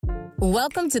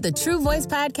Welcome to the True Voice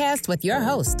Podcast with your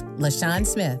host, LaShawn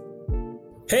Smith.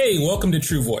 Hey, welcome to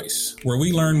True Voice, where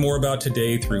we learn more about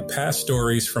today through past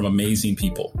stories from amazing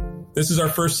people. This is our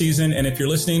first season, and if you're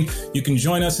listening, you can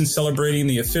join us in celebrating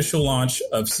the official launch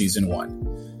of Season 1.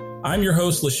 I'm your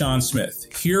host, LaShawn Smith.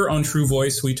 Here on True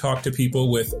Voice, we talk to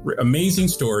people with amazing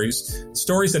stories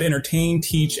that entertain,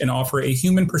 teach, and offer a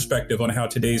human perspective on how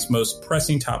today's most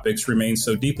pressing topics remain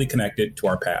so deeply connected to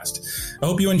our past. I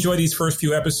hope you enjoy these first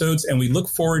few episodes, and we look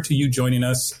forward to you joining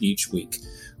us each week.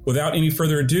 Without any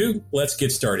further ado, let's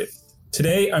get started.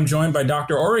 Today, I'm joined by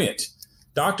Dr. Orient.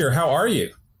 Doctor, how are you?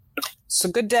 It's a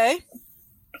good day.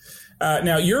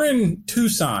 Now, you're in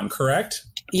Tucson, correct?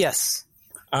 Yes.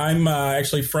 I'm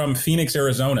actually from Phoenix,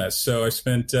 Arizona, so I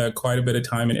spent quite a bit of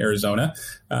time in Arizona.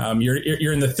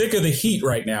 You're in the thick of the heat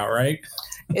right now, right?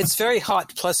 It's very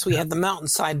hot, plus we have the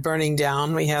mountainside burning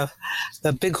down. We have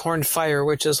the Bighorn Fire,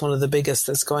 which is one of the biggest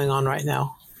that's going on right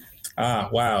now. Ah,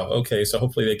 wow. Okay, so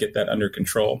hopefully they get that under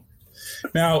control.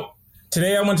 Now,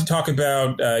 today I want to talk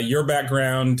about your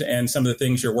background and some of the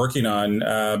things you're working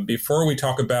on. Before we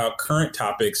talk about current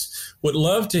topics, would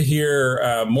love to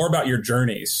hear more about your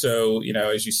journey. So,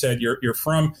 as you said, you're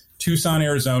from Tucson,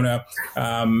 Arizona.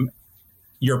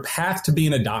 Your path to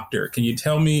being a doctor. Can you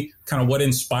tell me kind of what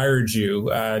inspired you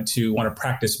to want to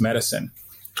practice medicine?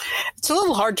 It's a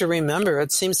little hard to remember.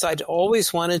 It seems I'd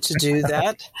always wanted to do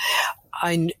that.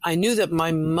 I knew that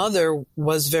my mother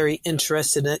was very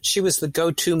interested in it. She was the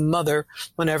go-to mother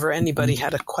whenever anybody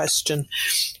had a question.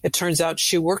 It turns out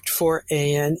she worked for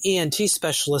an ENT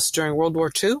specialist during World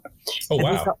War II. Oh,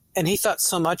 wow. He thought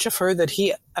so much of her that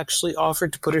he actually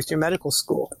offered to put her through medical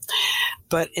school.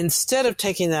 But instead of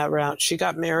taking that route, she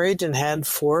got married and had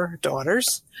 4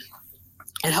 daughters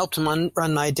and helped him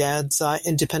run my dad's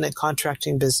independent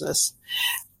contracting business.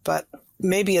 But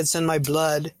maybe it's in my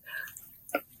blood.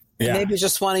 Yeah. Maybe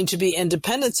just wanting to be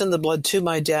independent in the blood too.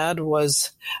 My dad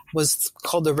was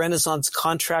called the Renaissance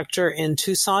contractor in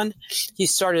Tucson. He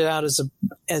started out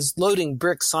as loading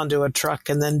bricks onto a truck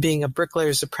and then being a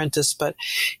bricklayer's apprentice, but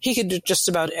he could do just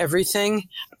about everything.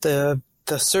 The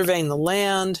surveying the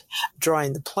land,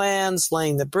 drawing the plans,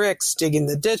 laying the bricks, digging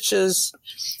the ditches.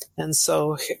 And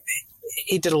so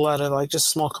he did a lot of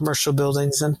just small commercial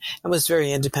buildings and was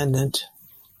very independent.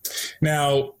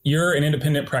 Now, you're an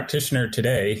independent practitioner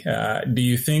today. Do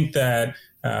you think that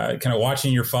kind of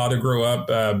watching your father grow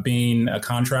up being a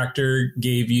contractor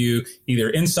gave you either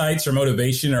insights or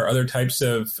motivation or other types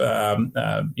of, kind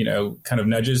of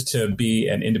nudges to be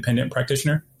an independent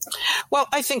practitioner? Well,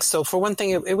 I think so. For one thing,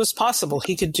 it was possible.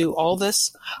 He could do all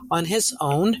this on his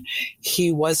own.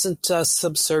 He wasn't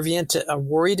subservient,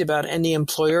 worried about any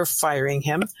employer firing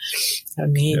him.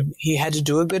 He had to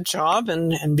do a good job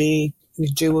and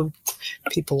do.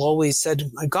 People always said,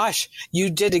 "My gosh,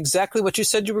 you did exactly what you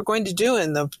said you were going to do,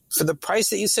 and for the price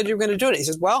that you said you were going to do it." He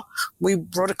said, "Well, we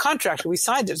wrote a contract, we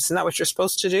signed it. Isn't that what you're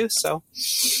supposed to do?" So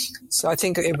I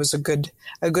think it was a good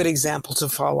example to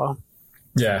follow.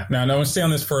 Yeah. Now, I want to stay on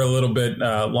this for a little bit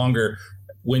longer.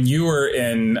 When you were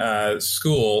in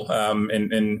school,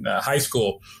 in high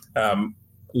school,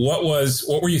 what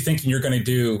were you thinking you're going to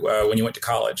do when you went to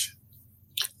college?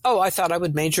 Oh, I thought I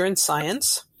would major in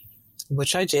science,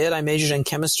 which I did. I majored in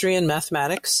chemistry and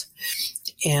mathematics,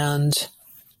 and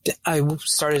I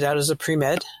started out as a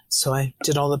pre-med, so I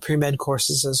did all the pre-med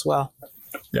courses as well.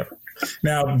 Yep.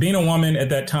 Now, being a woman at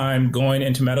that time, going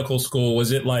into medical school,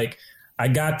 was it like, I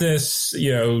got this,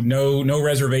 no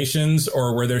reservations,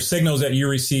 or were there signals that you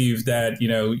received that,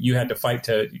 you had to fight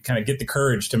to kind of get the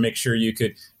courage to make sure you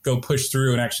could go push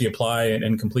through and actually apply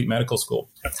and complete medical school?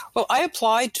 Well, I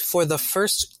applied for the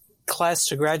first class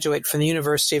to graduate from the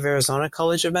University of Arizona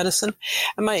College of Medicine,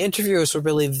 and my interviewers were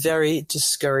really very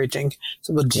discouraging.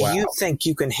 So, well, do you think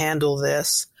you can handle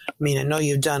this? I mean, I know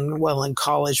you've done well in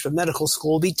college, but medical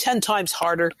school will be 10 times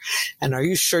harder. And are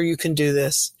you sure you can do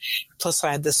this? Plus,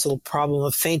 I had this little problem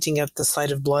of fainting at the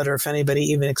sight of blood, or if anybody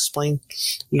even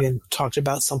talked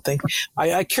about something.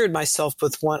 I cured myself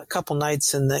with a couple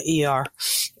nights in the ER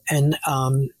and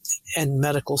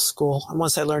medical school. And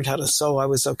once I learned how to sew, I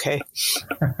was okay.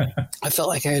 I felt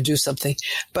like I could do something.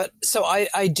 But so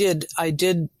I did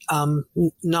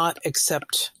not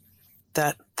accept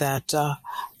that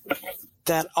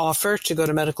offer to go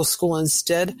to medical school.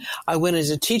 Instead, I went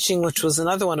into teaching, which was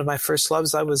another one of my first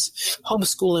loves. I was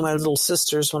homeschooling my little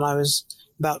sisters when I was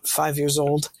about 5 years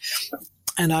old.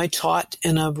 And I taught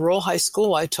in a rural high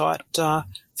school. I taught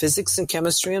physics and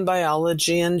chemistry and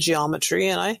biology and geometry,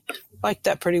 and I liked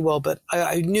that pretty well. But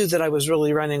I knew that I was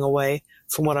really running away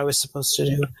from what I was supposed to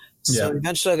do. So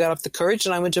eventually I got up the courage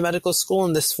and I went to medical school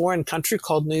in this foreign country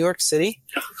called New York City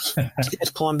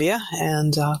at Columbia.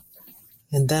 And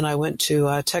And then I went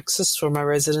to Texas for my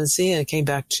residency and came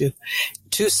back to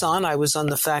Tucson. I was on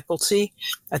the faculty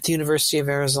at the University of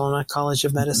Arizona College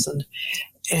of Medicine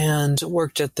and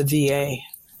worked at the VA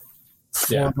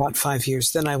for about 5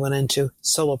 years. Then I went into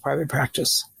solo private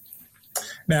practice.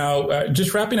 Now,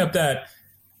 just wrapping up that,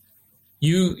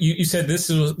 you said this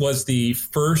was the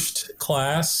first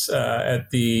class at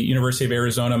the University of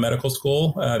Arizona Medical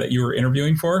School that you were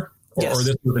interviewing for? Yes. Or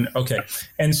this was okay.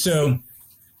 And so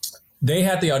they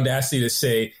had the audacity to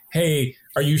say, hey,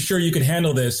 are you sure you could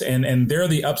handle this? And they're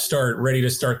the upstart ready to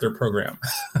start their program.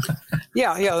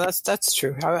 Yeah, that's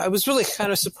true. I was really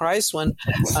kind of surprised when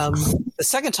the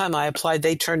second time I applied,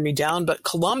 they turned me down, but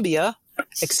Columbia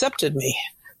accepted me.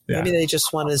 Yeah. Maybe they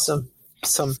just wanted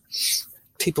some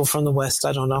people from the West.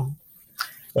 I don't know.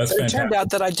 That's fantastic. It turned out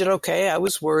that I did okay. I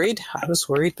was worried,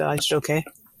 but I did okay.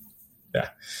 Yeah.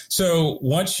 So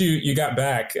once you got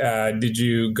back, did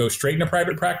you go straight into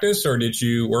private practice, or did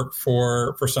you work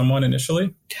for someone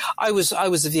initially? I was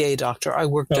a VA doctor. I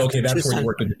worked. Oh, okay, that's Tucson, where you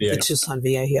worked at the VA. The Tucson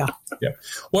VA, yeah. Yeah.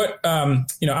 What I'm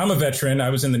a veteran. I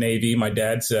was in the Navy. My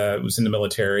dad's was in the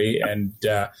military, and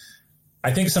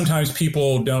I think sometimes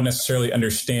people don't necessarily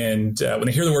understand when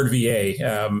they hear the word VA.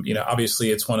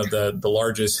 Obviously, it's one of the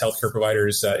largest healthcare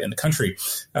providers in the country.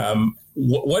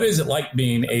 What is it like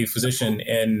being a physician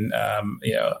in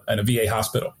a VA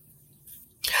hospital?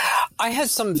 I had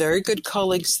some very good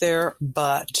colleagues there,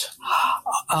 but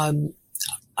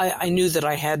I knew that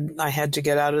I had to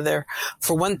get out of there.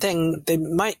 For one thing, they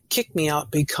might kick me out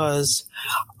because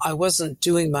I wasn't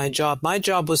doing my job. My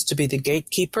job was to be the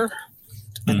gatekeeper.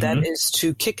 And that is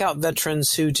to kick out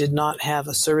veterans who did not have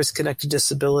a service-connected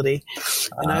disability.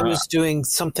 And I was doing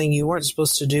something you weren't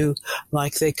supposed to do,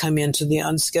 like they come into the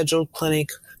unscheduled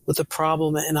clinic with a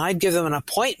problem, and I'd give them an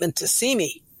appointment to see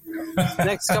me the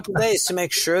next couple of days to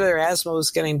make sure their asthma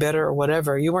was getting better or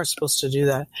whatever. You weren't supposed to do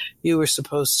that. You were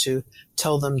supposed to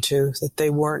tell them that they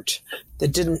weren't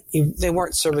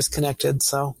service-connected,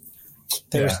 so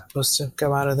they were supposed to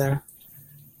go out of there.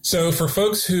 So for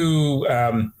folks who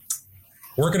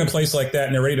work in a place like that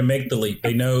and they're ready to make the leap,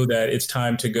 they know that it's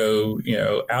time to go,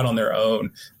 out on their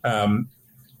own.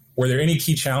 Were there any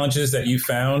key challenges that you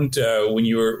found when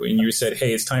you said,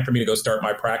 "Hey, it's time for me to go start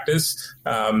my practice"?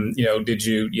 Did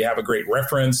you have a great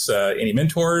reference, any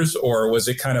mentors, or was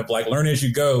it kind of like learn as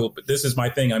you go? But this is my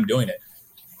thing; I'm doing it.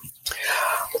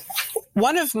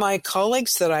 One of my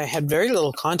colleagues that I had very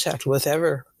little contact with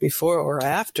ever before or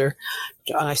after,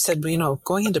 and I said,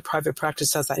 going into private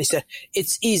practice, how's that? He said,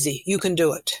 it's easy. You can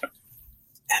do it.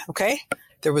 Okay.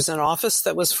 There was an office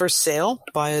that was for sale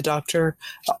by a doctor,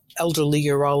 elderly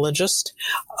urologist.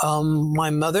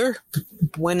 My mother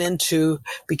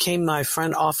became my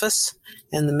front office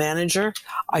and the manager.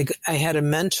 I had a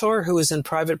mentor who was in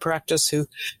private practice who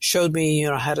showed me,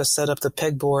 how to set up the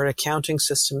pegboard accounting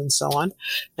system and so on.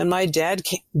 And my dad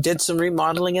did some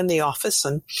remodeling in the office,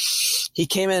 and he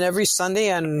came in every Sunday,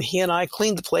 and he and I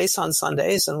cleaned the place on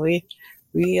Sundays, and we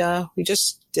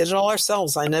just did it all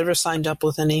ourselves. I never signed up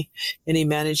with any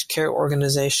managed care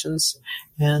organizations,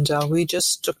 and we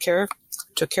just took care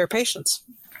of patients.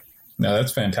 No,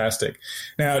 that's fantastic.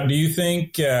 Now, do you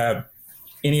think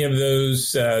any of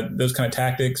those kind of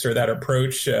tactics or that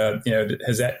approach,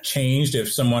 has that changed?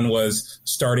 If someone was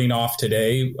starting off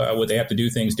today, would they have to do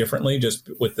things differently just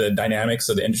with the dynamics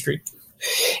of the industry?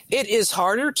 It is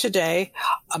harder today,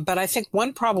 but I think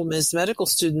one problem is medical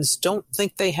students don't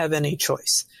think they have any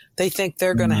choice. They think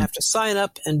they're going to have to sign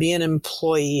up and be an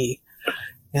employee,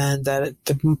 and that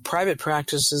the private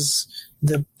practices,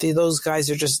 those guys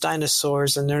are just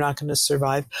dinosaurs and they're not going to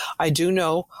survive. I do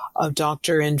know a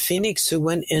doctor in Phoenix who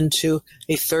went into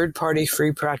a third-party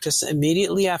free practice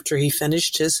immediately after he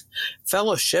finished his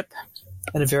fellowship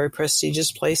at a very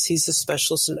prestigious place. He's a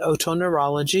specialist in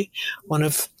otoneurology, one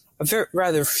of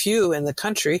rather few in the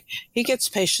country. He gets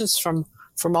patients from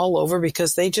all over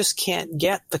because they just can't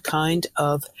get the kind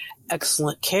of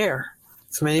excellent care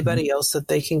from anybody else that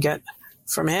they can get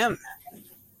from him.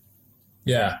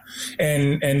 Yeah.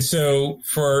 And so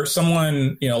for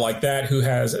someone, like that who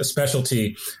has a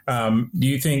specialty, do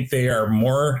you think they're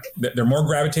more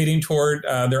gravitating toward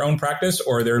their own practice,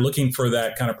 or they're looking for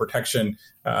that kind of protection,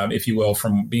 if you will,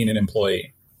 from being an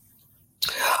employee?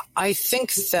 I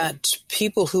think that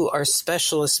people who are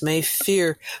specialists may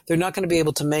fear they're not going to be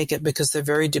able to make it because they're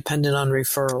very dependent on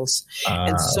referrals.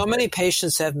 And so many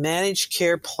patients have managed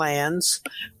care plans,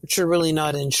 which are really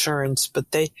not insurance, but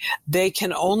they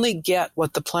can only get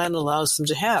what the plan allows them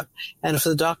to have. And if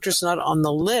the doctor's not on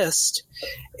the list,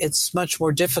 it's much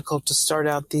more difficult to start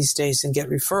out these days and get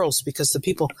referrals because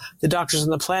the doctors on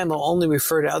the plan will only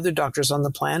refer to other doctors on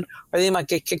the plan, or they might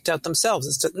get kicked out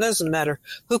themselves. It doesn't matter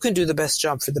who can do the best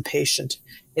job for the patient.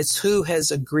 It's who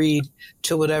has agreed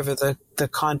to whatever the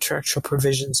contractual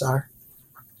provisions are.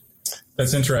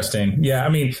 That's interesting. Yeah, I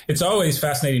mean, it's always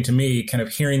fascinating to me kind of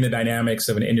hearing the dynamics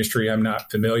of an industry I'm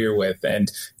not familiar with.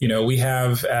 And, we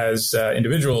have as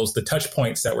individuals the touch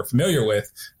points that we're familiar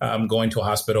with, going to a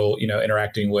hospital,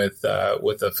 interacting with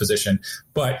a physician.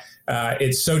 But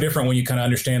it's so different when you kind of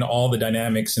understand all the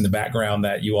dynamics in the background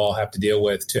that you all have to deal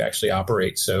with to actually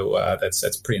operate. So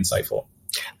that's pretty insightful.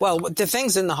 Well, the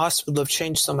things in the hospital have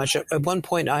changed so much. At one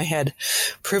point, I had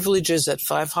privileges at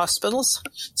 5 hospitals.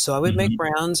 So I would make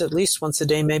rounds at least once a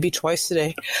day, maybe twice a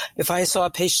day. If I saw a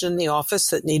patient in the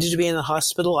office that needed to be in the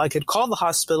hospital, I could call the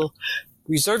hospital,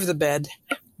 reserve the bed,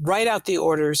 write out the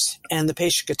orders, and the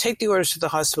patient could take the orders to the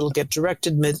hospital, get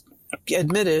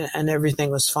admitted, and everything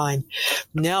was fine.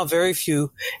 Now, very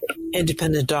few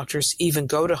independent doctors even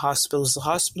go to hospitals. The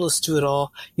hospitals do it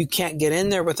all. You can't get in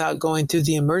there without going through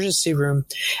the emergency room.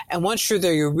 And once you're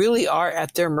there, you really are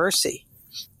at their mercy.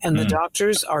 And the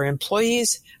doctors are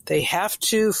employees. They have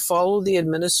to follow the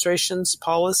administration's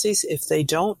policies. If they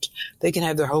don't, they can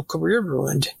have their whole career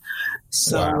ruined.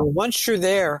 So once you're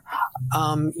there,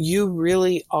 you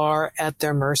really are at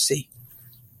their mercy.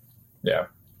 Yeah.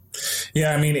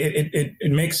 Yeah, I mean,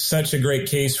 it makes such a great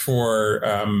case for,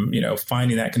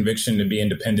 finding that conviction to be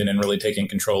independent and really taking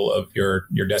control of your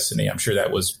destiny. I'm sure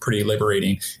that was pretty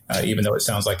liberating, even though it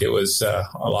sounds like it was a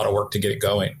lot of work to get it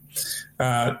going.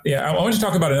 I want to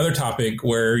talk about another topic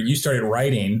where you started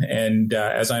writing, and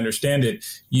as I understand it,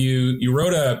 you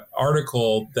wrote an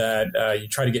article that you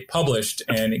tried to get published,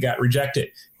 and it got rejected.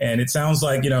 And it sounds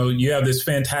like you have this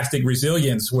fantastic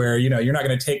resilience where you're not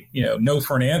going to take no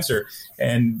for an answer,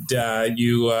 and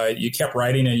you kept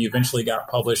writing, and you eventually got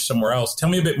published somewhere else. Tell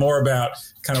me a bit more about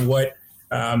kind of what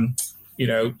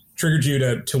triggered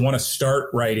you to want to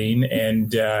start writing,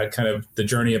 and kind of the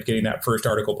journey of getting that first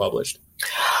article published.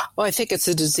 Well, I think it's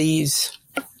a disease.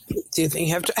 Do you think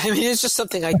you have to? I mean, it's just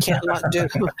something I cannot do.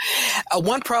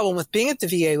 One problem with being at the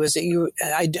VA was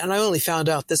that and I only found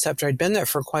out this after I'd been there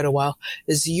for quite a while,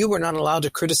 is you were not allowed to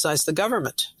criticize the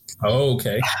government. Oh,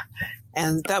 okay.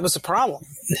 And that was a problem.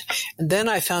 And then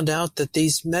I found out that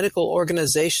these medical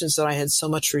organizations that I had so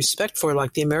much respect for,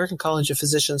 like the American College of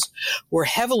Physicians, were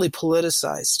heavily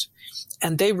politicized.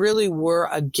 And they really were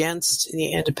against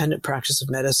the independent practice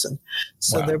of medicine.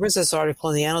 So there was this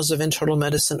article in the Annals of Internal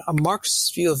Medicine, a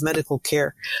Marxist view of medical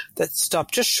care, that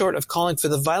stopped just short of calling for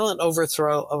the violent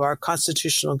overthrow of our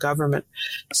constitutional government.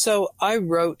 So I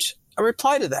wrote a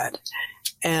reply to that.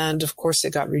 And of course,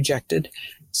 it got rejected.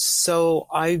 So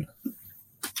I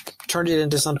turned it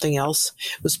into something else.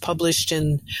 It was published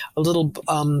in a little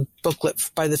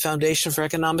booklet by the Foundation for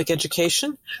Economic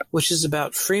Education, which is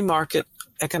about free market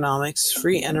economics,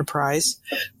 free enterprise,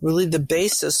 really the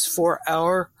basis for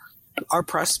our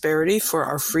prosperity, for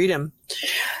our freedom.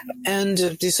 And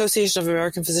the Association of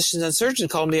American Physicians and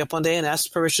Surgeons called me up one day and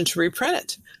asked permission to reprint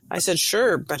it. I said,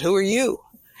 sure, but who are you?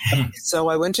 So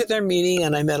I went to their meeting,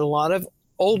 and I met a lot of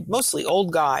mostly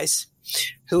old guys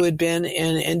who had been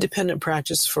in independent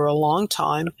practice for a long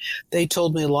time. They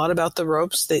told me a lot about the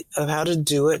ropes of how to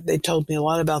do it. They told me a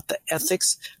lot about the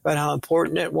ethics, about how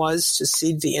important it was to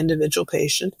see the individual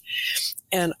patient.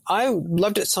 And I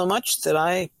loved it so much that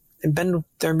I have been to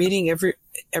their meeting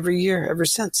every year ever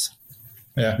since.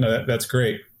 Yeah, no, that's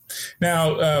great.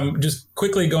 Now, just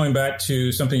quickly going back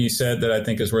to something you said that I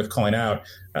think is worth calling out,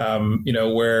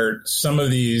 where some of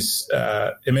these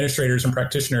administrators and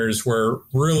practitioners were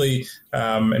really,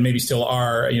 and maybe still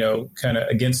are, kind of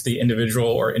against the individual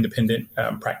or independent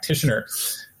practitioner.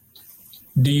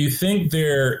 Do you think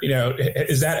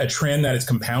is that a trend that is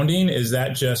compounding? Is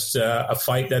that just a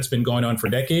fight that's been going on for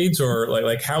decades, or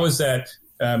like how is that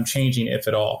changing, if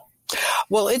at all?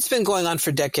 Well, it's been going on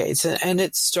for decades, and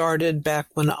it started back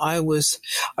when I was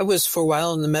for a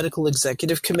while in the Medical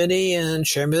Executive Committee and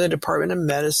chairman of the Department of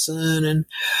Medicine,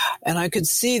 and I could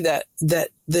see that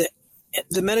the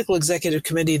Medical Executive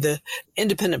Committee, the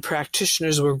independent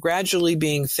practitioners, were gradually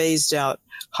being phased out.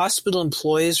 Hospital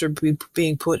employees were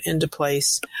being put into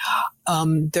place.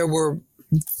 There were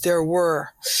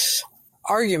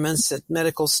arguments at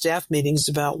medical staff meetings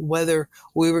about whether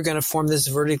we were going to form this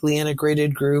vertically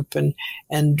integrated group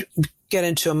and get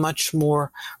into a much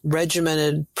more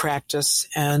regimented practice.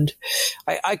 And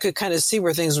I could kind of see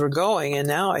where things were going. And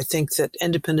now I think that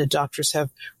independent doctors have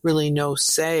really no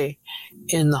say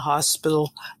in the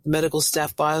hospital. The medical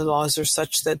staff bylaws are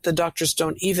such that the doctors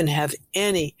don't even have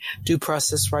any due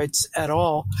process rights at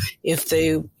all. If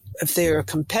they're a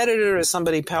competitor or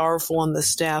somebody powerful on the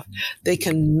staff, they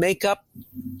can make up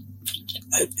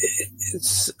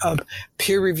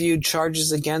peer-reviewed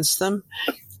charges against them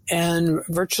and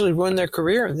virtually ruin their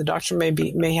career. And the doctor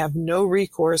may have no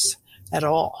recourse at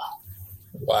all.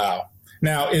 Wow.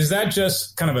 Now, is that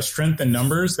just kind of a strength in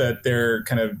numbers that they're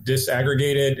kind of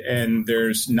disaggregated and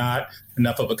there's not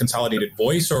enough of a consolidated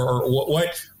voice, or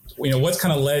what's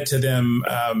kind of led to them,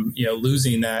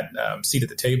 losing that seat at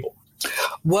the table?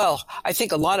 Well, I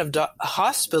think a lot of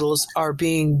hospitals are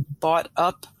being bought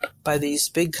up by these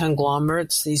big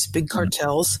conglomerates, these big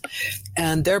cartels,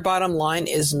 and their bottom line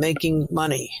is making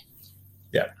money.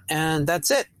 Yeah. And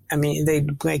that's it. I mean, they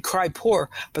may cry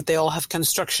poor, but they all have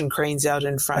construction cranes out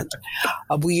in front.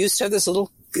 We used to have this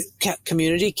little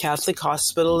community Catholic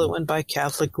hospital that went by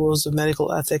Catholic rules of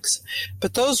medical ethics,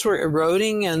 but those were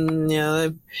eroding, and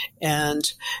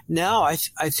now I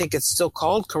think it's still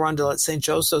called Carondelet St.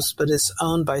 Joseph's, but it's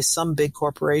owned by some big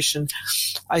corporation.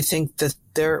 I think that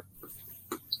they're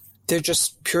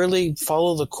just purely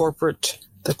follow the corporate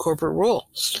rule.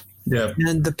 Yeah.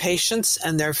 And the patients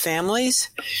and their families,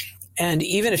 and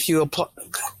even if you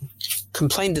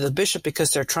complain to the bishop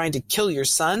because they're trying to kill your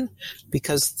son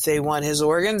because they want his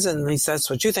organs, and at least that's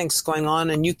what you think is going on,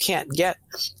 and you can't get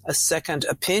a second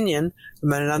opinion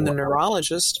from another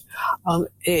neurologist,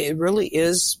 it really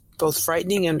is both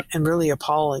frightening and really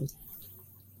appalling.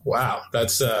 Wow,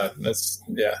 that's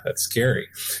scary.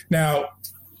 Now,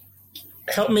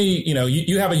 help me,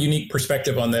 you have a unique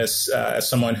perspective on this as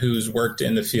someone who's worked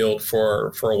in the field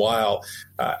for a while.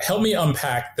 Help me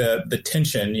unpack the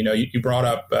tension. You brought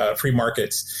up free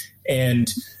markets,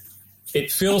 and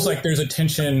it feels like there's a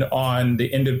tension on the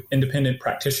independent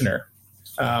practitioner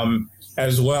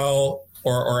as well,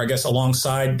 or I guess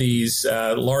alongside these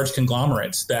large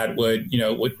conglomerates that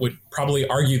would probably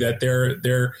argue that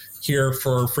they're here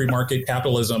for free market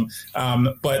capitalism,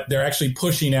 but they're actually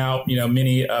pushing out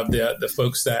many of the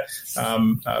folks that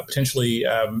potentially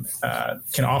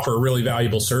can offer a really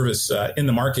valuable service in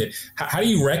the market. How do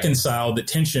you reconcile the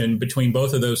tension between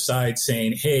both of those sides,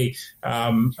 saying, "Hey,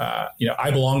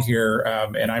 I belong here,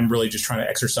 and I'm really just trying to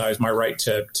exercise my right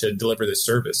to deliver this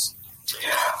service"?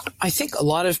 I think a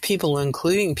lot of people,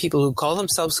 including people who call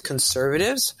themselves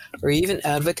conservatives or even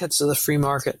advocates of the free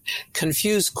market,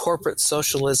 confuse corporate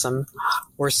socialism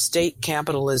or state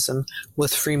capitalism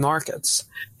with free markets,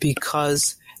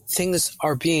 because things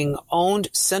are being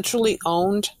centrally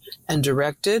owned and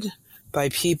directed by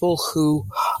people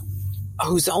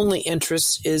whose only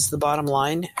interest is the bottom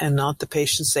line and not the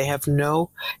patients. They have no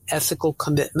ethical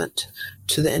commitment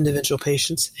to the individual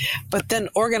patients. But then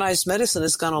organized medicine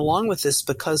has gone along with this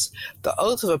because the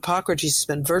oath of Hippocrates has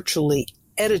been virtually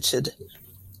edited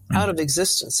out of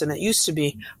existence. And it used to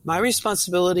be, my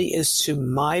responsibility is to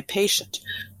my patient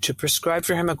to prescribe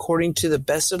for him according to the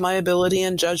best of my ability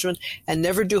and judgment and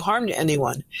never do harm to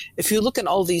anyone. If you look at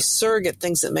all these surrogate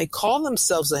things that may call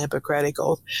themselves a Hippocratic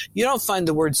oath, you don't find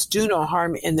the words "do no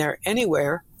harm" in there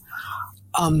anywhere.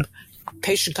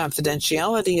 Patient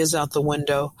confidentiality is out the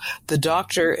window. The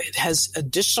doctor has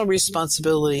additional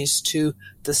responsibilities to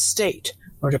the state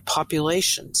or to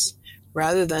populations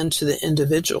rather than to the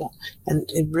individual. And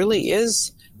it really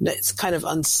is, it's kind of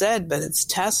unsaid, but it's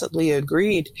tacitly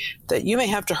agreed that you may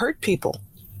have to hurt people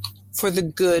for the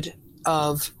good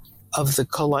of the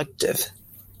collective.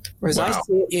 Whereas I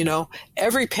see,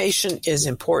 every patient is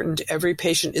important. Every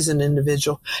patient is an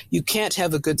individual. You can't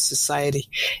have a good society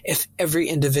if every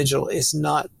individual is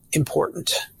not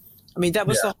important. I mean, that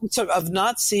was the whole sort of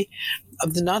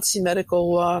the Nazi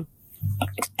medical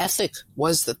ethic,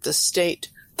 was that the state,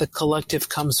 the collective,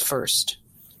 comes first.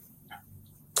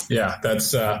 Yeah,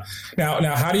 that's now.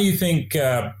 How do you think?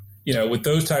 With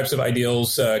those types of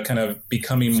ideals kind of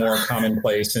becoming more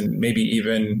commonplace and maybe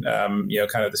even,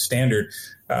 kind of the standard,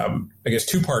 I guess,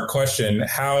 two-part question.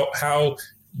 How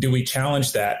do we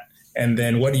challenge that? And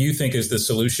then what do you think is the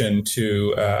solution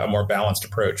to a more balanced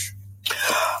approach?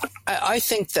 I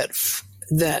think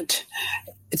that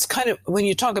it's kind of, when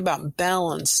you talk about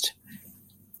balanced,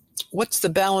 what's the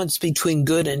balance between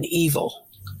good and evil?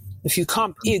 If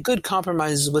good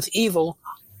compromises with evil,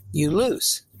 you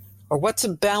lose. Or what's a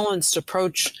balanced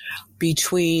approach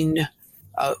between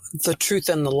the truth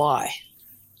and the lie?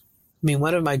 I mean,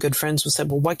 one of my good friends would say,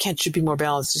 well, why can't you be more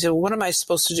balanced? He said, well, what am I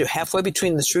supposed to do? Halfway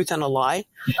between the truth and a lie?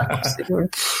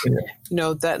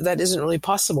 That isn't really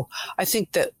possible. I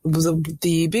think that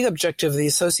the big objective of the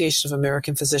Association of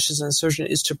American Physicians and Surgeons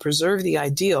is to preserve the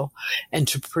ideal and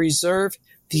to preserve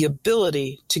the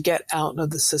ability to get out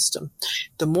of the system.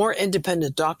 The more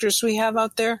independent doctors we have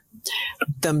out there,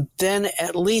 then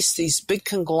at least these big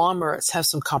conglomerates have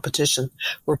some competition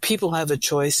where people have a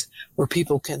choice, where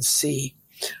people can see.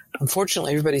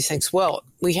 Unfortunately, everybody thinks, well,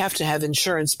 we have to have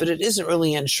insurance, but it isn't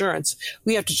really insurance.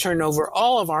 We have to turn over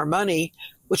all of our money,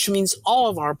 which means all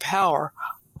of our power,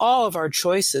 all of our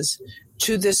choices,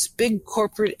 to this big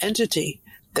corporate entity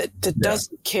that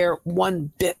doesn't care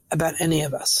one bit about any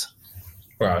of us.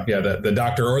 Wow. Yeah. The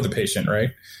doctor or the patient,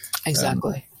 right?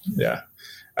 Exactly. Yeah.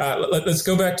 Let's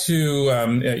go back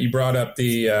to, you brought up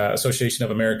the Association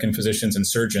of American Physicians and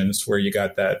Surgeons, where you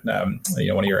got that,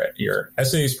 one of your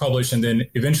essays published, and then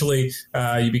eventually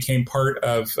you became part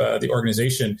of the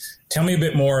organization. Tell me a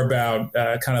bit more about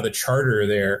kind of the charter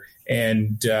there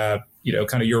and, kind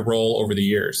of your role over the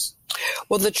years.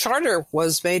 Well, the charter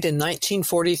was made in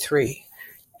 1943.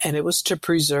 And it was to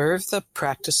preserve the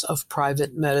practice of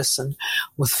private medicine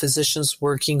with physicians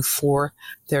working for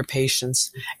their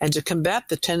patients and to combat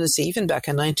the tendency, even back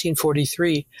in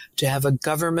 1943, to have a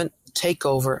government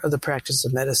takeover of the practice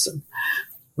of medicine,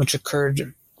 which occurred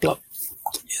in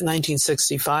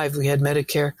 1965. We had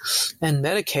Medicare and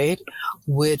Medicaid,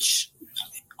 which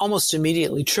almost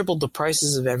immediately tripled the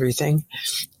prices of everything.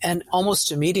 And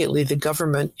almost immediately the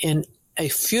government, in a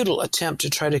futile attempt to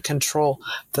try to control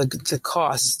the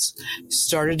costs,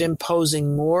 started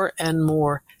imposing more and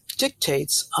more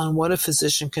dictates on what a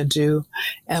physician could do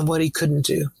and what he couldn't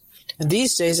do. And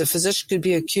these days, a physician could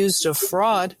be accused of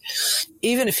fraud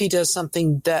even if he does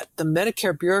something that the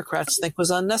Medicare bureaucrats think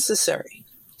was unnecessary.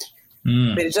 I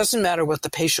mean, it doesn't matter what the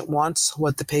patient wants,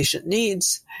 what the patient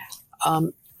needs.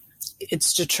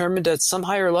 It's determined at some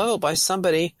higher level by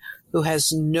somebody who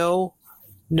has no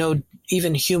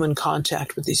even human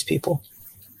contact with these people.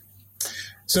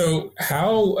 So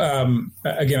how,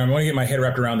 again, I want to get my head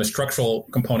wrapped around the structural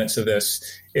components of this.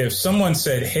 If someone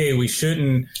said, hey, we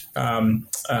shouldn't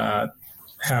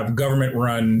have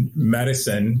government-run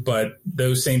medicine, but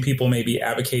those same people may be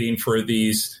advocating for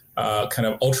these kind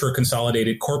of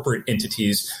ultra-consolidated corporate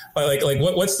entities,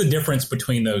 what's the difference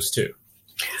between those two?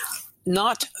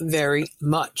 Not very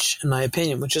much, in my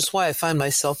opinion, which is why I find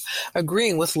myself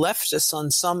agreeing with leftists on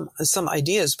some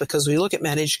ideas, because we look at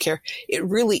managed care, it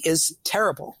really is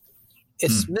terrible.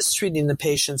 It's mistreating the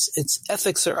patients. Its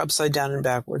ethics are upside down and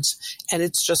backwards, and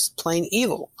it's just plain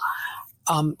evil.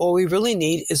 What we really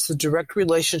need is the direct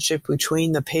relationship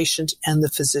between the patient and the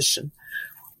physician,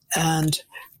 and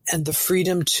the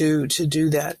freedom to do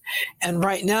that. And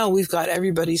right now we've got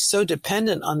everybody so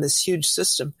dependent on this huge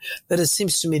system that it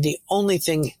seems to me the only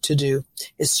thing to do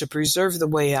is to preserve the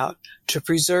way out, to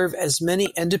preserve as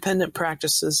many independent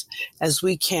practices as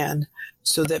we can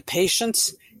so that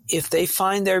patients, if they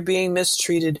find they're being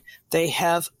mistreated, they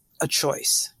have a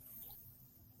choice.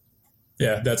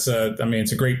 Yeah, it's a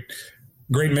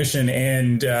great mission.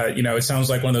 And, it sounds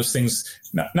like one of those things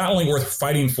not only worth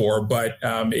fighting for, but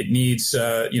it needs,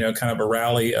 kind of a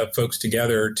rally of folks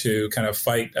together to kind of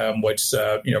fight what's,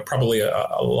 probably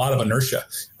a lot of inertia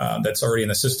that's already in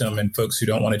the system and folks who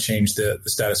don't want to change the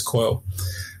status quo.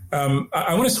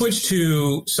 I want to switch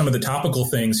to some of the topical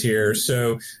things here.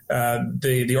 So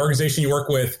the organization you work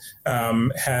with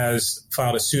has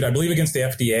filed a suit, I believe, against the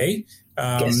FDA.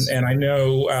 Yes. And I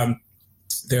know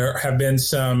there have been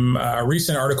some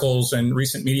recent articles and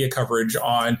recent media coverage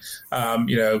on,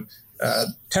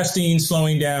 testing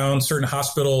slowing down, certain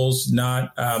hospitals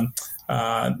not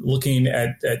looking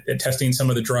at testing some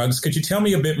of the drugs. Could you tell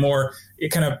me a bit more,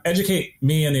 kind of educate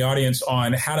me and the audience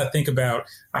on how to think about,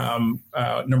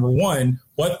 number one,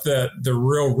 what the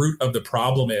real root of the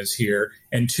problem is here,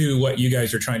 and two, what you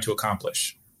guys are trying to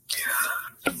accomplish?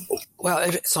 Well,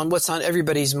 it's on what's on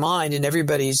everybody's mind, and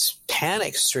everybody's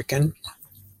panic-stricken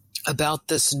about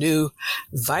this new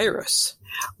virus,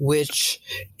 which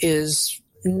is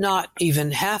not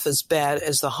even half as bad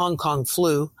as the Hong Kong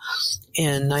flu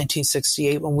in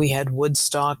 1968 when we had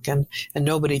Woodstock and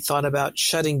nobody thought about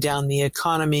shutting down the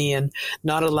economy and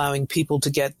not allowing people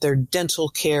to get their dental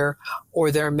care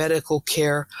or their medical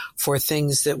care for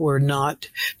things that were not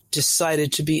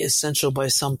decided to be essential by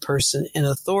some person in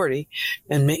authority,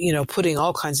 and, putting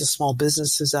all kinds of small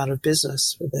businesses out of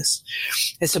business for this.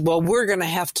 They said, well, we're going to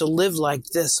have to live like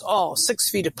this, all 6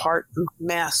 feet apart,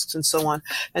 masks and so on,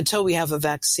 until we have a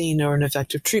vaccine or an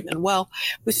effective treatment. Well,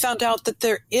 we found out that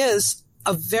there is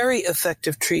a very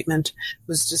effective treatment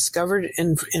was discovered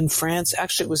in France.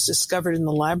 Actually, it was discovered in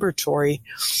the laboratory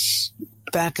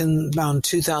back in around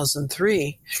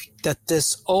 2003, that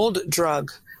this old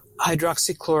drug,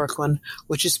 hydroxychloroquine,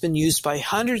 which has been used by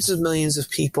hundreds of millions of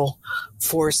people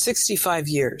for 65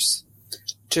 years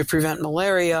to prevent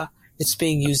malaria. It's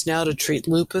being used now to treat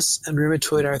lupus and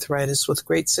rheumatoid arthritis with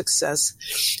great success.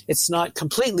 It's not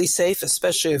completely safe,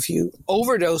 especially if you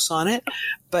overdose on it,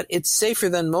 but it's safer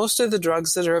than most of the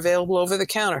drugs that are available over the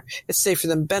counter. It's safer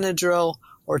than Benadryl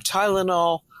or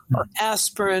Tylenol or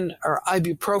aspirin or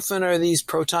ibuprofen, or these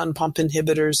proton pump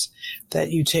inhibitors that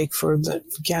you take for the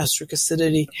gastric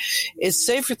acidity. It's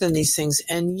safer than these things.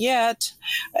 And yet,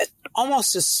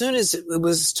 almost as soon as it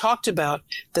was talked about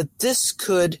that this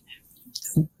could,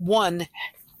 one,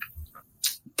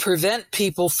 prevent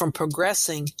people from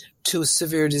progressing to a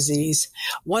severe disease.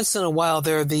 Once in a while,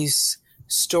 there are these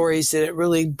stories that it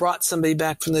really brought somebody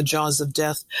back from the jaws of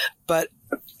death, but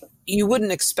you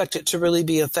wouldn't expect it to really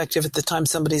be effective at the time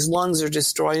somebody's lungs are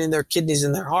destroyed and their kidneys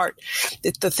and their heart.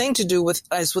 The thing to do with,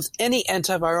 as with any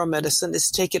antiviral medicine, is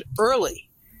take it early,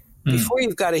 before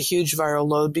you've got a huge viral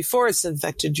load, before it's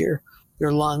infected your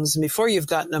lungs, and before you've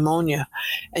got pneumonia.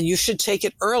 And you should take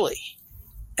it early.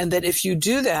 And that if you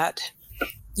do that,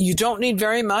 you don't need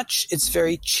very much. It's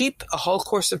very cheap. A whole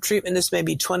course of treatment is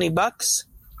maybe $20.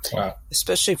 Wow.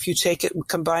 Especially if you take it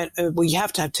combined. Well, you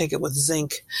have to take it with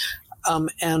zinc.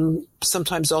 And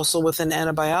sometimes also with an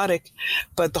antibiotic.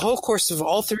 But the whole course of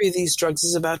all three of these drugs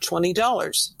is about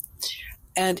 $20.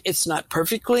 And it's not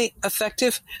perfectly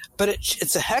effective, but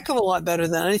it's a heck of a lot better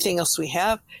than anything else we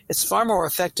have. It's far more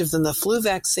effective than the flu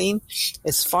vaccine.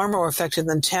 It's far more effective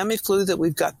than Tamiflu that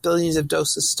we've got billions of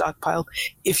doses stockpiled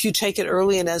if you take it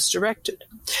early and as directed.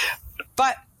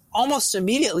 But almost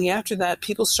immediately after that,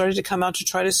 people started to come out to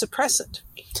try to suppress it.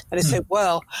 And I say,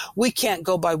 well, we can't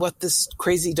go by what this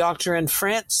crazy doctor in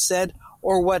France said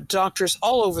or what doctors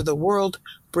all over the world,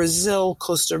 Brazil,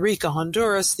 Costa Rica,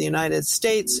 Honduras, the United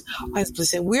States,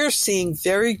 we're seeing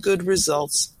very good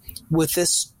results with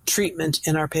this treatment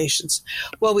in our patients.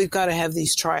 Well, we've got to have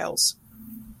these trials.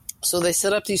 So they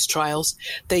set up these trials.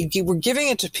 They were giving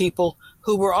it to people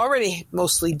who were already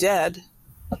mostly dead,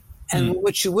 and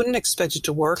which you wouldn't expect it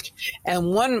to work.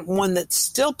 And one that's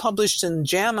still published in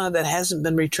JAMA that hasn't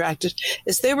been retracted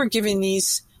is they were giving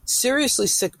these seriously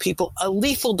sick people a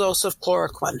lethal dose of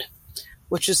chloroquine,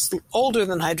 which is older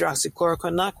than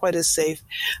hydroxychloroquine, not quite as safe.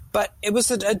 But it was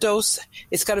a dose.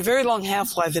 It's got a very long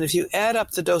half-life, and if you add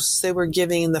up the doses they were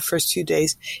giving in the first few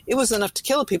days, it was enough to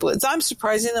kill people. I'm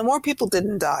surprising that more people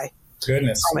didn't die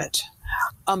from it.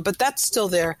 But that's still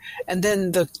there. And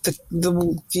then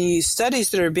the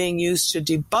studies that are being used to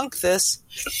debunk this,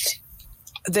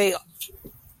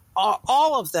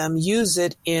 all of them use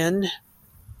it in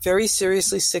very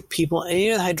seriously sick people, and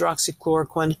even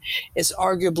hydroxychloroquine is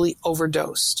arguably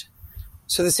overdosed.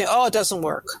 So they say, oh, it doesn't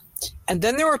work. And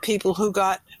then there were people who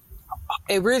got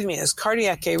arrhythmias,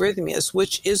 cardiac arrhythmias,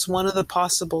 which is one of the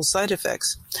possible side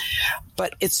effects.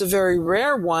 But it's a very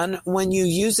rare one when you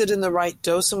use it in the right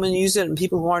dose and when you use it in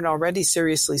people who aren't already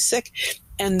seriously sick.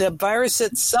 And the virus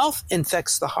itself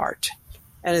infects the heart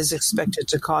and is expected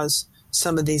to cause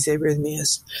some of these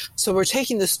arrhythmias. So we're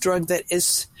taking this drug that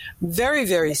is very,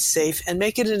 very safe and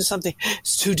make it into something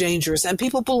that's too dangerous. And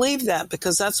people believe that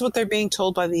because that's what they're being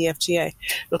told by the FDA.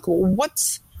 Look,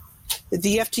 what's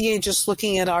the FDA just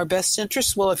looking at our best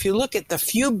interests? Well, if you look at the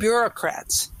few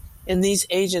bureaucrats in these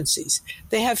agencies,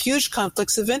 they have huge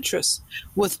conflicts of interest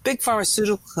with big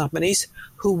pharmaceutical companies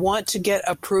who want to get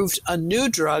approved a new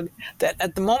drug that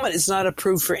at the moment is not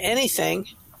approved for anything.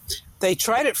 They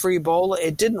tried it for Ebola.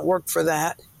 It didn't work for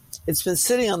that. It's been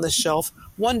sitting on the shelf.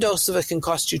 One dose of it can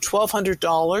cost you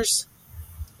 $1,200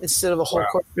 instead of a whole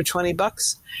course for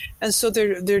 $20. And so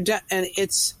and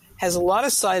it's has a lot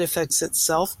of side effects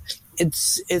itself.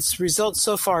 Its results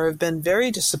so far have been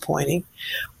very disappointing.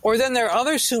 Or then there are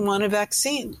others who want a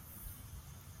vaccine,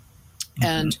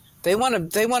 and they want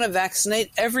to vaccinate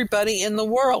everybody in the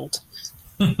world.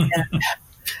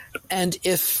 And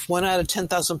if 1 out of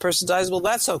 10,000 person dies, well,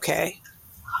 that's okay.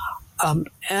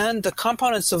 And the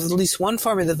components of at least one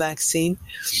form of the vaccine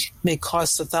may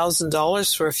cost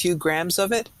 $1,000 for a few grams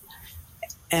of it.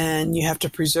 And you have to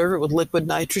preserve it with liquid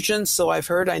nitrogen. So I've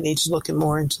heard. I need to look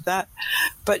more into that.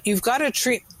 But you've got to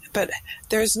treat. But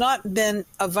there's not been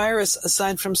a virus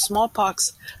aside from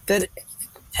smallpox that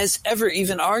has ever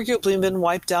even arguably been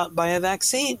wiped out by a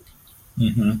vaccine.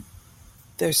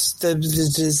 The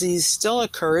disease still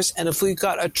occurs. And if we've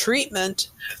got a treatment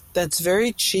that's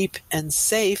very cheap and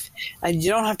safe, and you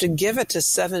don't have to give it to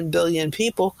 7 billion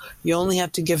people, you only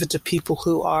have to give it to people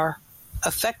who are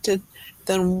affected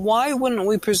then why wouldn't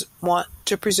we want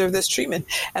to preserve this treatment?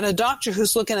 And a doctor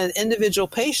who's looking at individual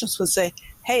patients would say,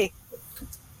 hey,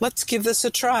 let's give this a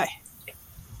try.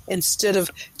 Instead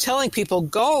of telling people,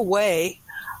 go away,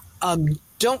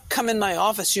 don't come in my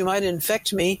office, you might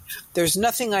infect me, there's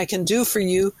nothing I can do for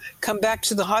you, come back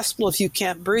to the hospital if you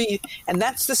can't breathe. And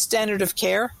that's the standard of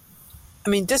care.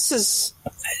 This is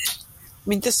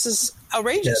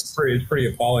outrageous. Yeah, it's pretty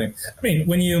appalling.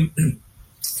 When you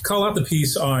call out the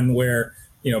piece on where,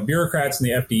 bureaucrats in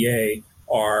the FDA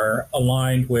are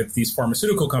aligned with these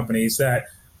pharmaceutical companies, that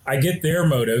I get their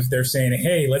motive. They're saying,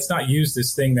 hey, let's not use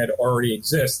this thing that already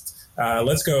exists.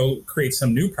 Let's go create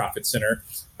some new profit center.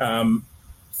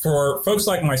 For folks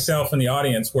like myself in the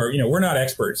audience where, we're not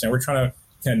experts and we're trying to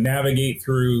kind of navigate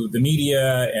through the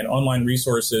media and online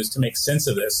resources to make sense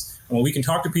of this. And we can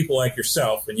talk to people like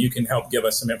yourself and you can help give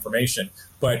us some information.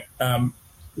 But how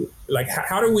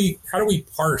do we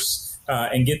parse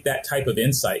and get that type of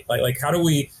insight? Like how do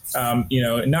we,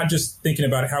 not just thinking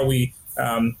about how we,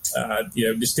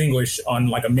 distinguish on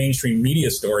like a mainstream media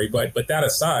story, but that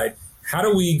aside, how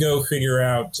do we go figure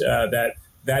out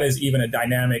that is even a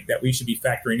dynamic that we should be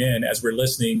factoring in as we're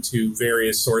listening to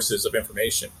various sources of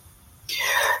information?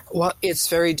 Well, it's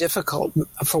very difficult.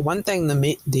 For one thing,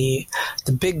 the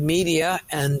big media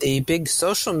and the big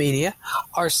social media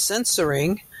are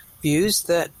censoring views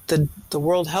that the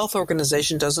World Health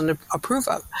Organization doesn't approve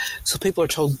of. So people are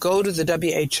told, go to the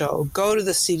WHO, go to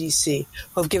the CDC,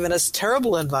 who have given us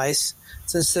terrible advice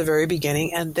since the very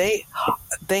beginning. And they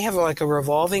have like a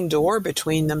revolving door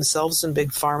between themselves and Big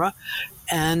Pharma.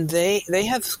 And they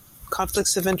have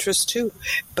conflicts of interest too.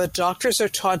 But doctors are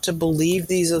taught to believe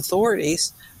these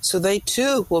authorities, so they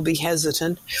too will be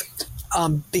hesitant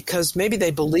because maybe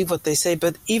they believe what they say.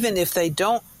 But even if they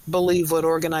don't believe what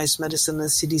organized medicine and the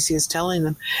CDC is telling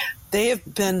them,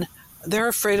 they're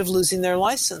afraid of losing their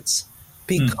license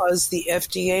because the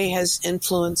FDA has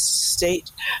influenced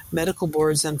state medical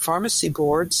boards and pharmacy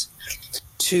boards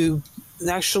to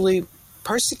actually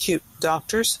persecute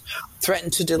doctors, threaten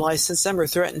to delicense them, or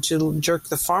threaten to jerk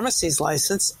the pharmacy's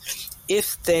license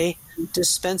if they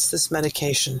dispense this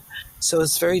medication. So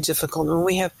it's very difficult. And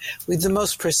we have the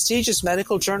most prestigious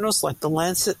medical journals like The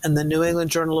Lancet and the New England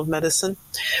Journal of Medicine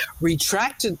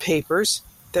retracted papers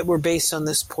that were based on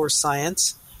this poor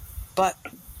science, but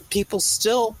people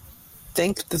still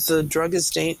think that the drug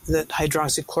that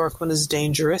hydroxychloroquine is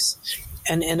dangerous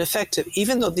and ineffective,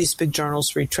 even though these big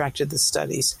journals retracted the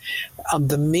studies.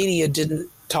 The media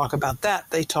didn't talk about that.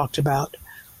 They talked about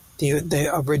the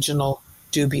original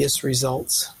dubious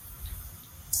results.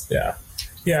 Yeah.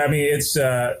 It's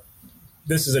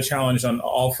this is a challenge on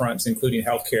all fronts, including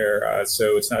healthcare.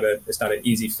 So it's not an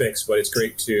easy fix, but it's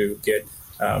great to get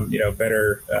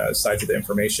better sides of the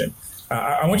information.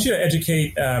 I want you to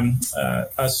educate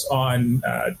us on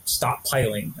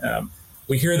stockpiling.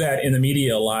 We hear that in the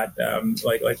media a lot.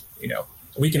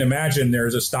 We can imagine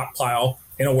there's a stockpile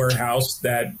in a warehouse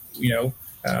that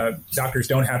doctors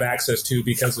don't have access to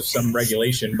because of some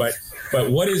regulation. But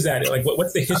what is that? Like,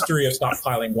 what's the history of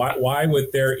stockpiling? Why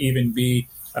would there even be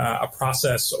a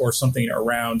process or something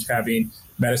around having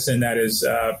medicine that is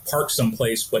parked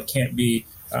someplace but can't be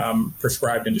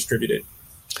prescribed and distributed?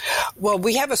 Well,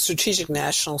 we have a strategic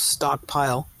national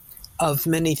stockpile of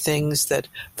many things that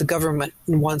the government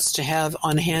wants to have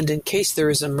on hand in case there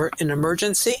is an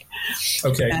emergency.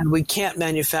 Okay. And we can't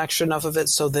manufacture enough of it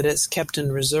so that it's kept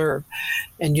in reserve.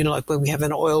 And, like when we have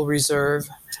an oil reserve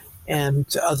and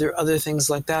other things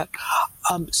like that.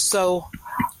 So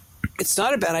it's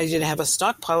not a bad idea to have a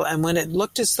stockpile. And when it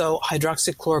looked as though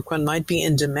hydroxychloroquine might be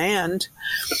in demand,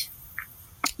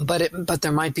 but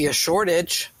there might be a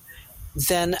shortage,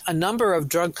 then a number of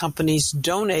drug companies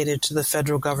donated to the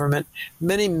federal government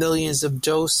many millions of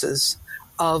doses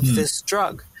of this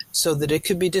drug so that it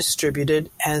could be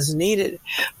distributed as needed.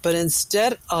 But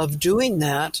instead of doing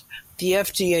that, the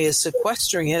FDA is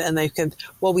sequestering it, and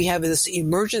we have this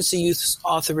emergency use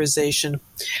authorization,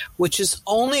 which is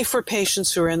only for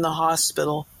patients who are in the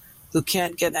hospital who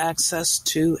can't get access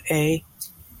to a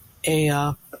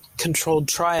controlled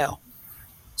trial.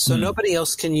 So nobody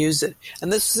else can use it.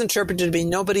 And this is interpreted to be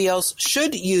nobody else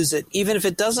should use it, even if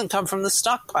it doesn't come from the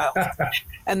stockpile.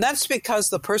 And that's because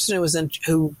the person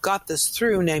who got this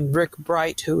through, named Rick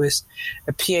Bright, who is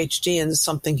a PhD in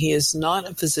something he is not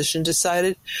a physician,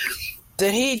 decided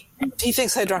that he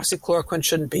thinks hydroxychloroquine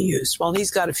shouldn't be used. Well,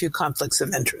 he's got a few conflicts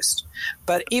of interest.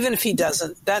 But even if he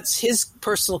doesn't, that's his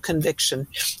personal conviction.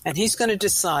 And he's going to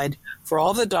decide for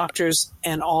all the doctors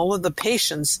and all of the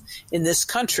patients in this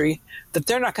country that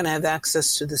they're not going to have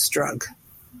access to this drug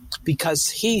because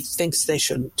he thinks they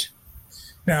shouldn't.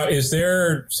 Now, is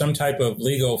there some type of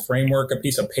legal framework, a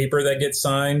piece of paper that gets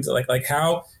signed? Like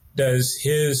how does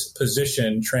his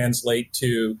position translate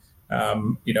to,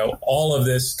 all of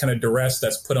this kind of duress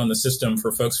that's put on the system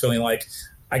for folks feeling like,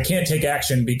 I can't take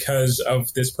action because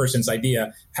of this person's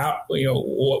idea? How,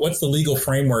 what's the legal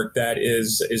framework that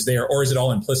is there, or is it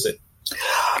all implicit?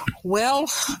 Well,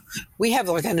 we have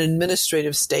like an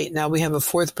administrative state. Now we have a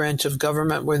fourth branch of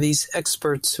government where these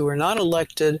experts who are not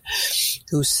elected,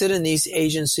 who sit in these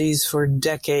agencies for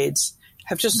decades,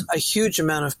 have just a huge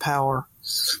amount of power.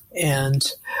 And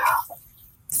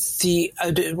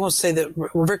I will say that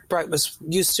Rick Bright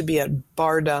used to be at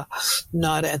BARDA,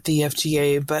 not at the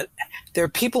FDA, but there are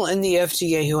people in the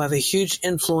FDA who have a huge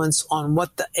influence on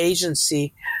what the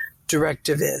agency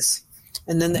directive is.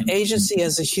 And then the agency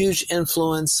has a huge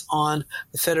influence on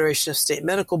the Federation of State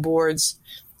Medical Boards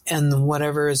and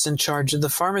whatever is in charge of the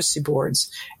pharmacy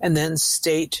boards. And then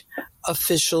state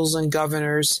officials and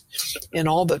governors in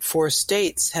all but 4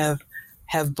 states have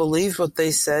believed what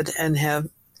they said and have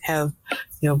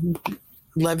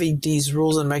levied these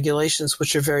rules and regulations,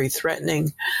 which are very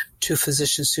threatening to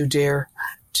physicians who dare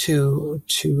to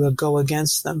go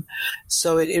against them.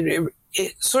 So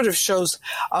it sort of shows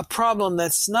a problem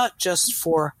that's not just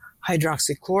for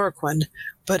hydroxychloroquine,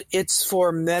 but it's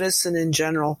for medicine in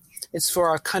general. It's for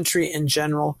our country in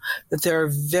general, that there are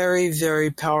very,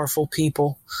 very powerful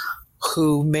people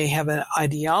who may have an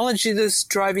ideology that's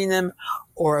driving them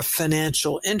or a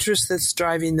financial interest that's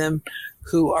driving them,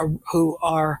 who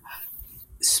are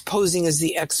posing as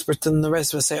the experts, and the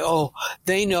rest of us say, oh,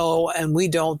 they know and we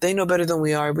don't. They know better than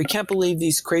we are. We can't believe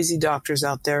these crazy doctors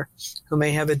out there who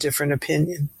may have a different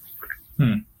opinion.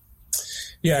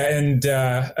 Yeah, and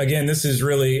again, this is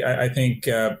really, I think,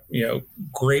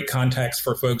 great context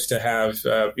for folks to have,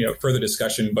 further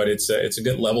discussion. But it's a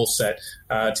good level set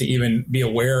to even be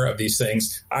aware of these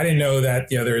things. I didn't know that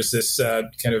there's this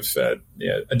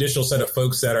additional set of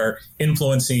folks that are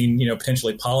influencing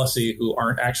potentially policy who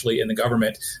aren't actually in the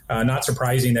government. Not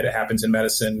surprising that it happens in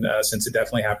medicine, since it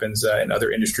definitely happens in other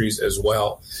industries as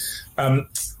well. I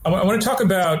want to talk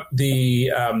about the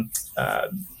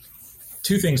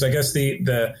 2 things. I guess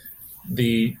the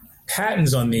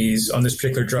patents on this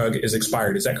particular drug is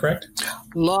expired. Is that correct?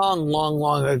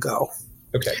 Long ago.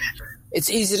 Okay.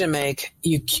 It's easy to make.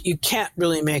 You can't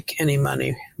really make any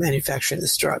money manufacturing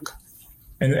this drug.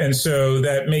 And so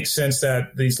that makes sense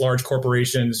that these large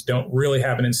corporations don't really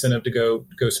have an incentive to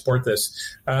go support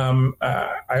this.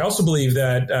 I also believe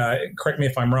that, correct me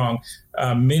if I'm wrong,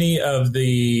 many of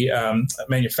the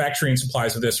manufacturing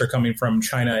supplies of this are coming from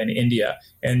China and India,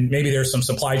 and maybe there's some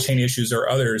supply chain issues or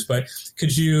others. But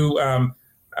could you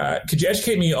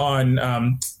educate me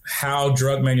on how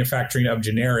drug manufacturing of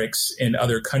generics in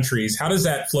other countries, how does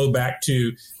that flow back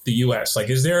to the U.S.? Like,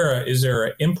 is there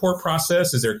an import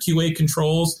process? Is there QA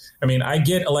controls? I mean, I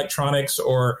get electronics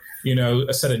or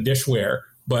a set of dishware,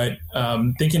 but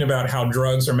thinking about how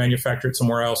drugs are manufactured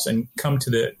somewhere else and come to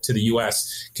the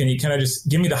U.S., can you kind of just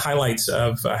give me the highlights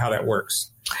of how that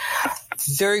works?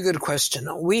 Very good question.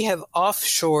 We have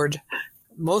offshored,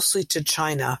 mostly to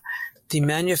China, the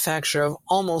manufacture of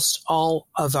almost all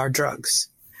of our drugs.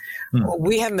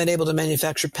 We haven't been able to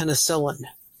manufacture penicillin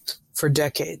for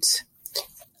decades.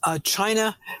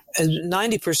 China,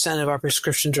 90% of our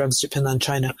prescription drugs depend on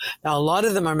China. Now, a lot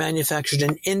of them are manufactured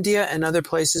in India and other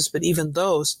places, but even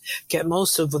those get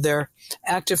most of their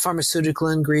active pharmaceutical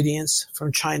ingredients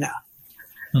from China.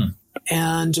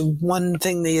 And one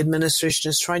thing the administration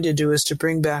is trying to do is to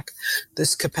bring back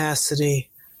this capacity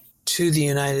to the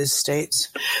United States.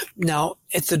 Now,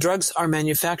 if the drugs are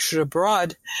manufactured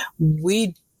abroad,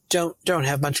 we don't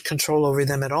have much control over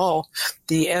them at all.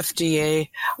 The FDA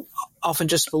often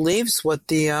just believes what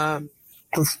the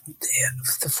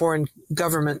foreign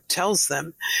government tells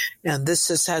them, and this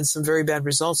has had some very bad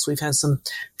results. We've had some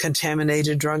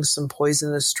contaminated drugs, some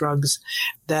poisonous drugs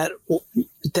that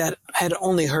had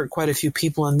only hurt quite a few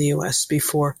people in the U.S.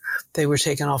 before they were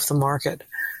taken off the market.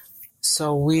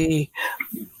 So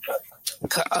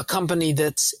a company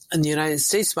that's in the United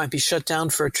States might be shut down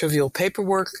for a trivial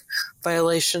paperwork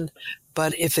violation,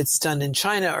 but if it's done in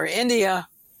China or India,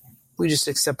 we just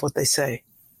accept what they say.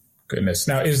 Goodness.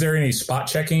 Now, is there any spot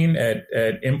checking at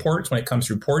imports when it comes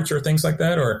through ports or things like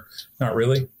that, or not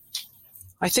really?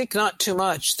 I think not too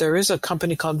much. There is a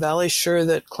company called ValueSure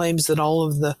that claims that all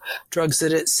of the drugs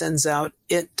that it sends out,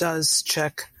 it does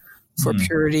check for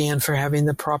purity and for having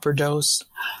the proper dose.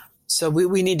 So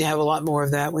we need to have a lot more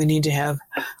of that. We need to have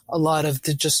a lot of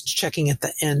the just checking at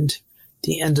the end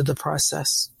of the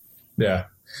process. Yeah.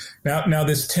 Now,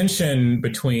 this tension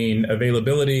between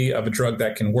availability of a drug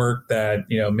that can work, that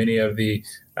many of the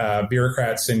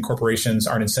bureaucrats and corporations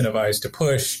aren't incentivized to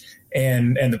push,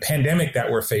 and the pandemic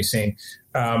that we're facing.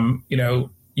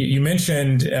 You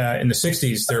mentioned in the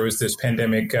 60s there was this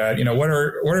pandemic. What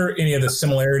are any of the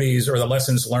similarities or the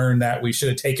lessons learned that we should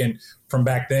have taken from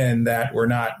back then that we're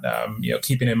not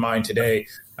keeping in mind today,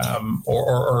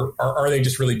 or are they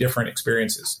just really different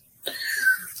experiences?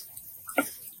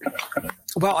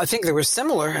 Well, I think they were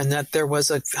similar in that there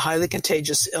was a highly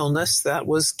contagious illness that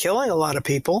was killing a lot of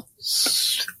people,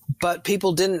 but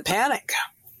people didn't panic.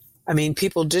 I mean,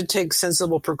 people did take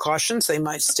sensible precautions. They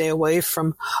might stay away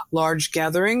from large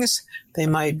gatherings. They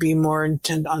might be more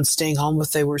intent on staying home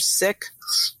if they were sick,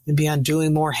 maybe on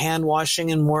doing more hand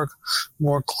washing and more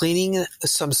cleaning.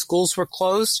 Some schools were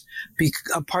closed,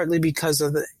 partly because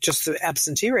of just the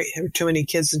absentee rate. There were too many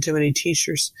kids and too many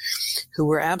teachers who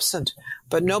were absent.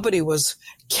 But nobody was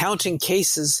counting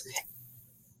cases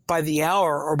by the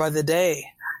hour or by the day,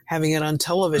 having it on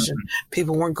television.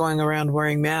 People weren't going around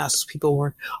wearing masks.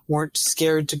 People weren't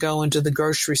scared to go into the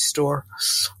grocery store.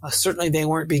 Certainly they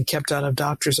weren't being kept out of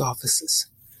doctors' offices.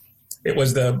 It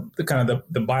was the kind of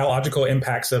the biological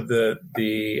impacts of the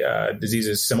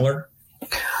diseases similar?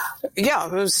 Yeah,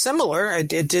 it was similar. It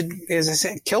did, as I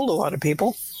said, it killed a lot of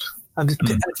people.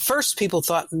 At first, people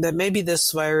thought that maybe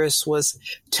this virus was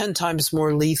 10 times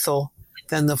more lethal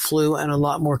than the flu and a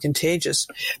lot more contagious.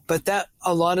 But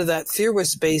a lot of that fear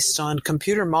was based on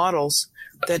computer models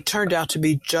that turned out to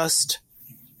be just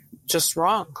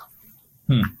wrong.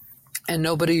 And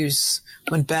nobody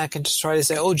went back and just tried to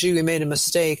say, oh, gee, we made a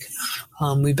mistake.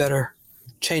 We better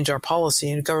change our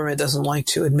policy. And the government doesn't like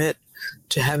to admit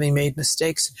to having made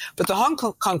mistakes. But the Hong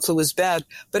Kong flu was bad,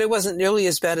 but it wasn't nearly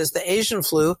as bad as the Asian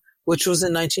flu, which was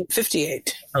in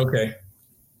 1958. Okay.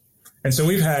 And so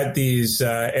we've had these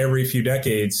every few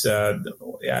decades kind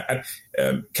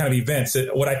of events.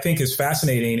 What I think is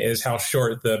fascinating is how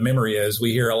short the memory is.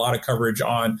 We hear a lot of coverage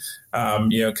on,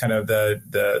 kind of the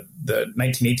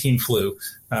 1918 flu,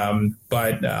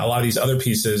 but a lot of these other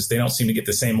pieces, they don't seem to get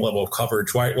the same level of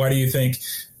coverage. Why do you think?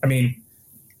 I mean,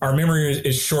 our memory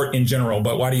is short in general,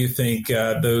 but why do you think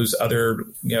those other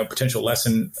potential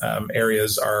lesson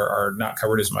areas are not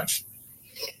covered as much?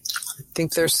 I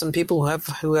think there's some people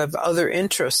who have other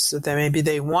interests that maybe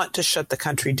they want to shut the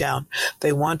country down.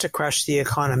 They want to crash the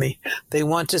economy. They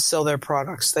want to sell their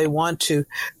products. They want to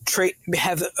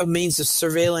have a means of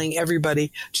surveilling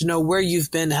everybody to know where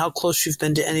you've been, how close you've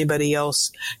been to anybody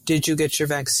else. Did you get your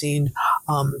vaccine?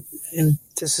 And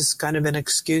this is kind of an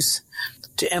excuse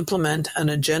to implement an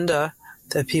agenda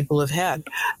that people have had.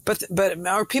 But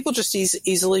are people just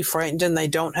easily frightened and they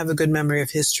don't have a good memory of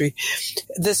history?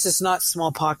 This is not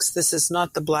smallpox. This is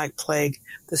not the Black Plague.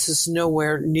 This is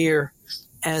nowhere near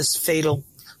as fatal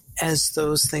as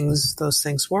those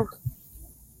things were.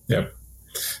 Yep.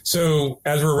 So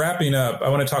as we're wrapping up, I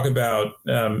want to talk about,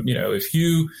 if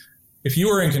you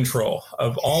were in control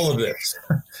of all of this,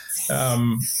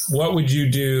 what would you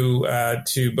do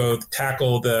to both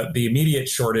tackle the immediate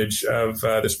shortage of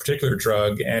this particular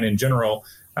drug, and in general,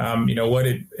 what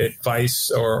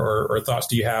advice or thoughts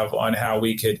do you have on how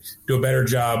we could do a better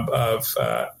job of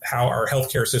how our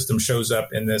healthcare system shows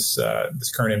up in this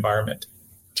current environment?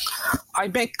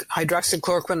 I'd make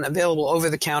hydroxychloroquine available over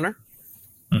the counter.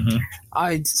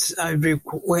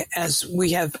 As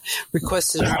we have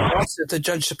requested the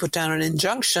judge to put down an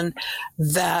injunction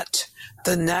that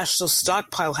the national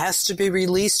stockpile has to be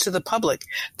released to the public.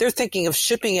 They're thinking of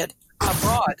shipping it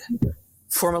abroad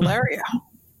for malaria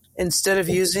instead of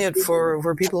using it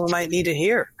for people who might need it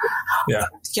here.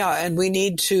 Yeah, and we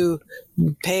need to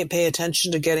pay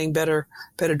attention to getting better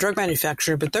drug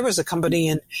manufacturing. But there was a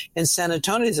company in San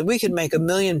Antonio that we could make 1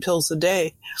 million pills a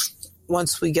day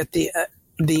once we get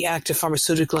the active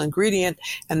pharmaceutical ingredient,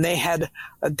 and they had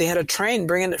a train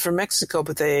bringing it from Mexico,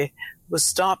 but they was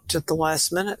stopped at the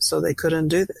last minute, so they couldn't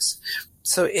do this.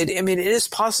 So it is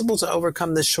possible to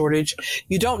overcome this shortage.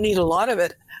 You don't need a lot of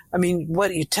it. I mean,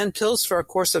 10 pills for a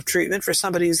course of treatment for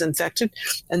somebody who's infected,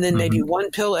 and then maybe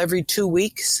 1 pill every 2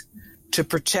 weeks to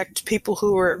protect people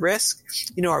who are at risk.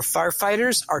 Our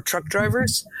firefighters, our truck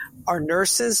drivers, our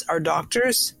nurses, our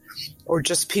doctors, or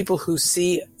just people who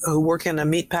work in a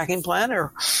meatpacking plant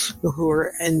or who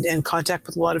are in contact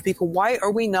with a lot of people. Why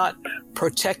are we not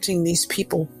protecting these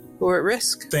people who are at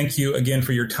risk. Thank you again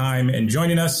for your time and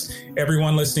joining us.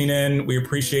 Everyone listening in, we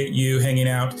appreciate you hanging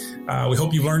out. We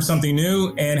hope you've learned something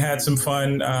new and had some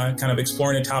fun kind of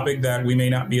exploring a topic that we may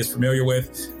not be as familiar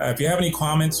with. If you have any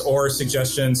comments or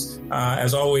suggestions,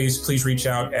 as always, please reach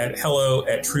out at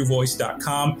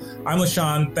hello@truevoice.com. I'm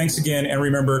LaShawn. Thanks again. And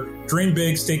remember, dream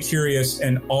big, stay curious,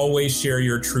 and always share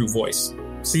your true voice.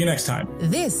 See you next time.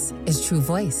 This is True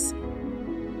Voice.